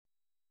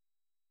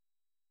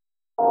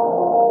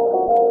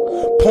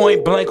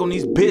Point blank on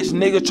these bitch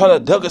niggas, try to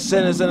duck a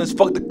sentence and it's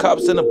fuck the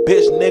cops and a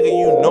bitch nigga,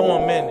 you know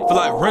I'm in it. Feel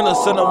like rent a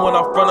center when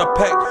I front a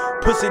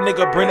pack. Pussy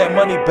nigga, bring that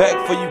money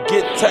back for you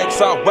get taxed.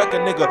 I whack a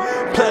nigga,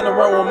 playing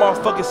around with my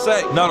fucking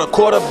sack. Not a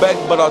quarterback,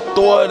 but I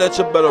throw it at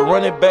you, better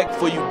run it back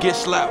before you get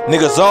slapped.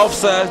 Niggas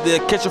offsides,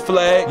 they'll catch a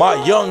flag. My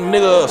young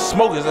nigga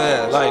smoke his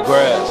ass like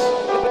grass.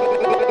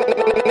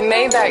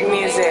 Maybach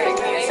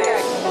music.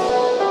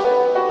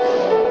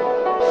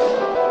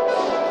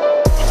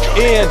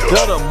 End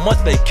of the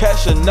month, they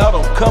cashing out,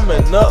 I'm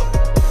coming up.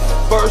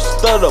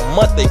 First of the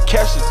month, they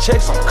cashing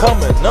checks, I'm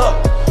coming up.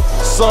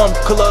 Some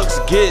clucks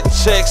get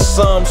checks,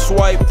 some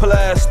swipe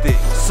plastic.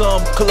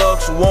 Some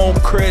clucks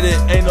want credit,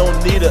 ain't no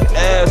need of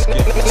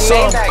asking.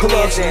 Some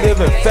clucks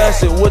living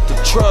fasted with the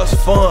trust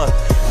fund.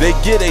 They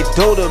get a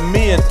dough to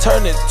me and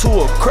turn it to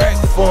a crack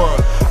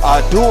fund.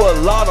 I do a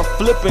lot of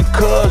flipping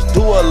cuz,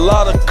 do a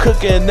lot of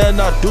cooking,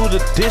 and I do the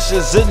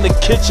dishes in the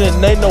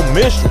kitchen, ain't no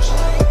mistress.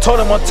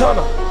 Tony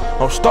Montana,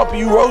 I'm stomping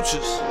you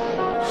roaches.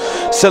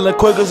 Selling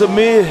Quakers of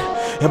mid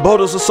and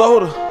boulders of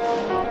soda.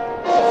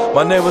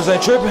 My neighbors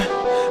ain't tripping,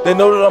 they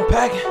know that I'm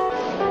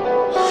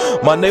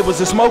packing. My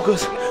neighbors are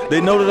smokers,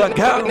 they know that I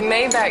got them.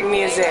 Maybach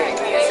music.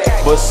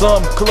 But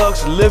some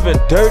clucks living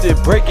dirty,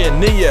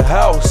 breaking in your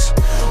house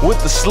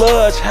with the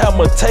sludge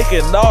hammer,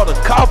 taking all the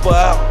copper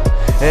out.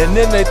 And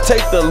then they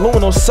take the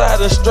aluminum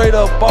siding straight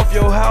up off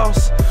your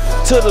house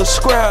to the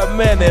scrap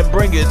man and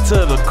bring it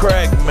to the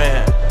crack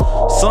man.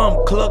 Some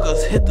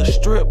cluckers hit the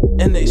strip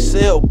and they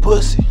sell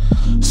pussy.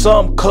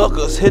 Some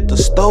cluckers hit the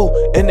stove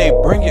and they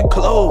bring you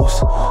clothes.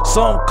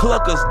 Some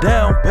cluckers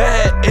down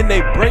bad and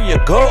they bring you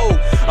gold.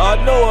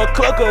 I know a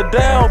clucker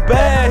down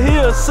bad,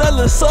 he'll sell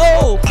his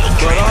soul.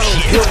 But I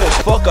don't give a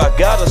fuck, I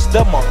gotta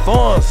step my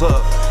funds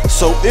up.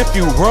 So if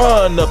you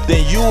run up,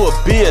 then you will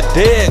be a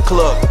dead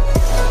clucker.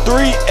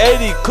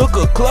 380 cook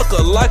a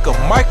clucker like a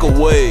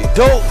microwave.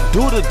 Don't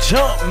do the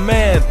jump,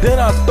 man, then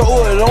I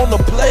throw it on the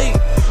plate.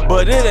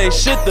 But it ain't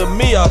shit to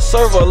me, I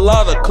serve a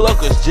lot of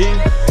cluckers, G.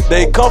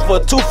 They come for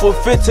 2 for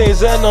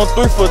 15s and on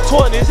 3 for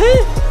 20s,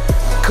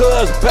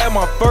 Cuz back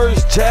my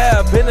first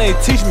jab, it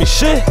ain't teach me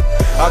shit.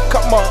 I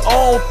cut my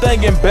own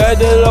thing and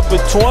bagged it up in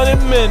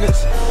 20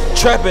 minutes.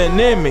 Trapping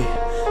in me,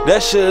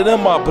 that shit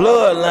in my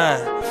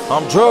bloodline.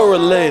 I'm drug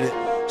related,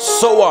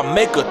 so I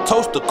make a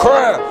toast to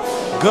crime.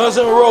 Guns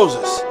and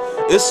Roses,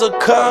 it's a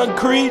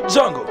concrete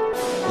jungle.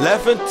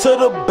 Laughing to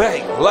the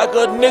bank like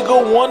a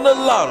nigga won the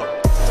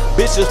lotto.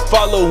 Bitches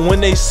follow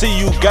when they see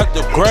you got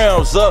the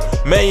grounds up.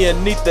 Man,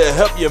 you need to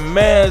help your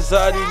mans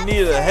out, he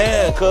need a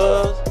hand,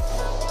 cuz.